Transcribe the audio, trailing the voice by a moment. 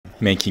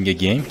Making a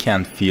game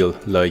can feel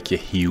like a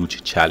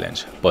huge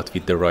challenge, but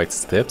with the right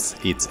steps,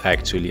 it's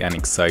actually an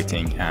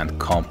exciting and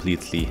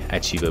completely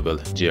achievable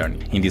journey.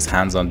 In this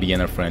hands-on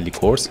beginner-friendly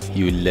course,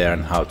 you will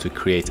learn how to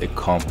create a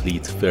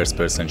complete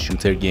first-person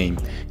shooter game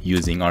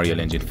using Unreal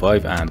Engine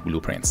 5 and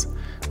Blueprints,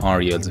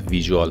 Unreal's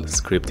visual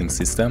scripting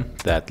system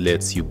that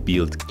lets you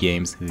build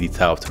games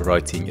without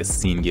writing a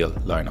single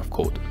line of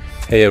code.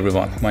 Hey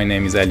everyone, my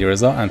name is Ali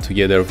Reza, and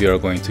together we are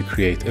going to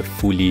create a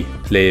fully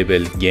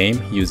playable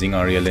game using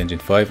Unreal Engine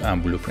 5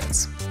 and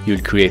Blueprints.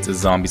 You'll create a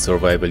zombie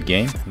survival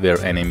game where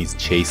enemies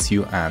chase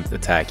you and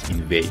attack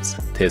in waves,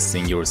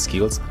 testing your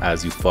skills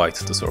as you fight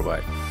to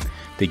survive.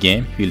 The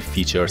game will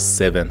feature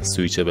 7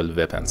 switchable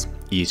weapons,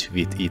 each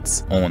with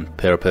its own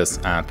purpose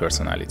and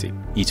personality.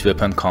 Each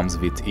weapon comes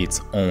with its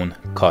own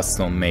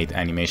custom-made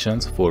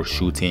animations for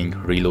shooting,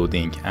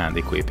 reloading, and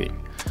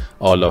equipping,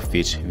 all of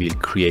which we'll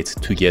create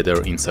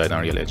together inside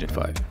Unreal Engine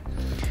 5.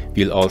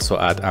 We'll also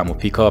add ammo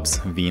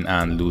pickups, win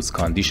and lose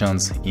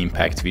conditions,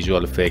 impact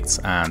visual effects,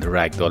 and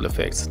ragdoll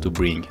effects to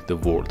bring the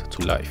world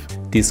to life.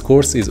 This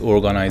course is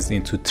organized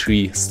into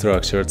 3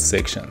 structured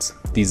sections,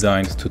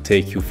 designed to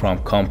take you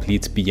from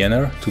complete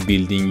beginner to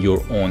building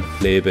your own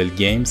playable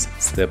games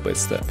step by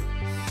step.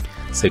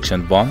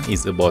 Section 1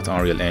 is about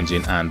Unreal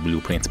Engine and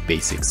Blueprint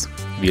basics.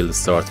 We'll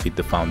start with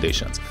the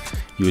foundations.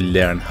 You'll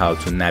learn how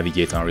to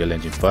navigate Unreal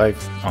Engine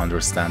 5,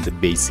 understand the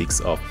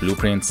basics of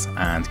Blueprints,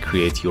 and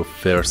create your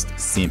first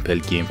simple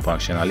game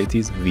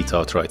functionalities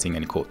without writing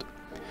any code.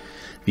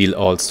 We'll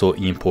also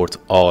import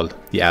all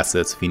the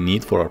assets we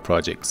need for our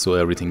project, so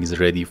everything is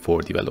ready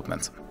for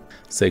development.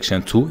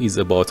 Section 2 is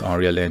about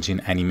Unreal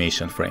Engine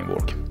animation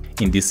framework.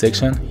 In this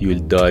section, you'll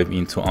dive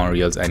into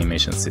Unreal's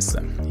animation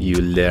system.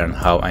 You'll learn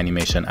how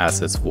animation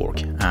assets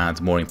work, and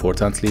more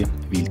importantly,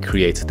 we'll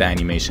create the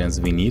animations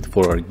we need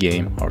for our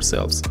game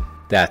ourselves.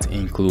 That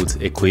includes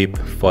equip,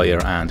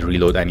 fire, and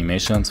reload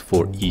animations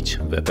for each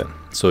weapon,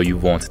 so you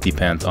won't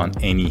depend on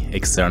any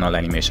external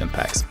animation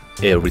packs.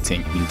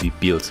 Everything will be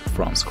built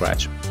from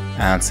scratch.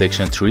 And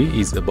section 3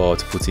 is about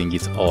putting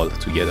it all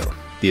together.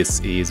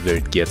 This is where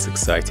it gets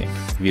exciting.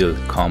 We'll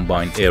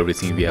combine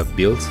everything we have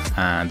built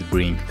and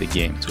bring the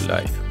game to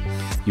life.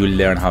 You'll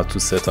learn how to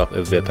set up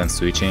a weapon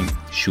switching,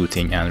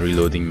 shooting and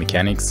reloading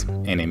mechanics,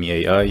 enemy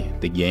AI,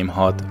 the game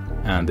HUD,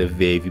 and a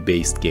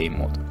wave-based game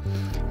mode.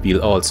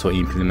 We'll also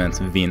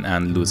implement win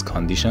and lose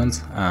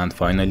conditions, and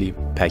finally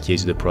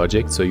package the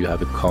project so you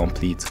have a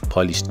complete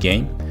polished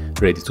game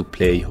ready to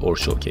play or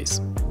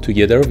showcase.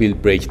 Together we'll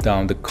break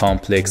down the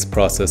complex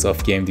process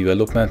of game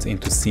development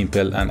into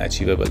simple and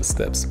achievable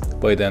steps.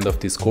 By the end of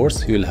this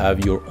course, you'll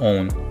have your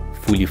own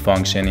fully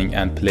functioning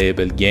and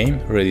playable game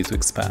ready to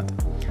expand.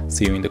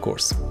 See you in the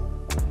course.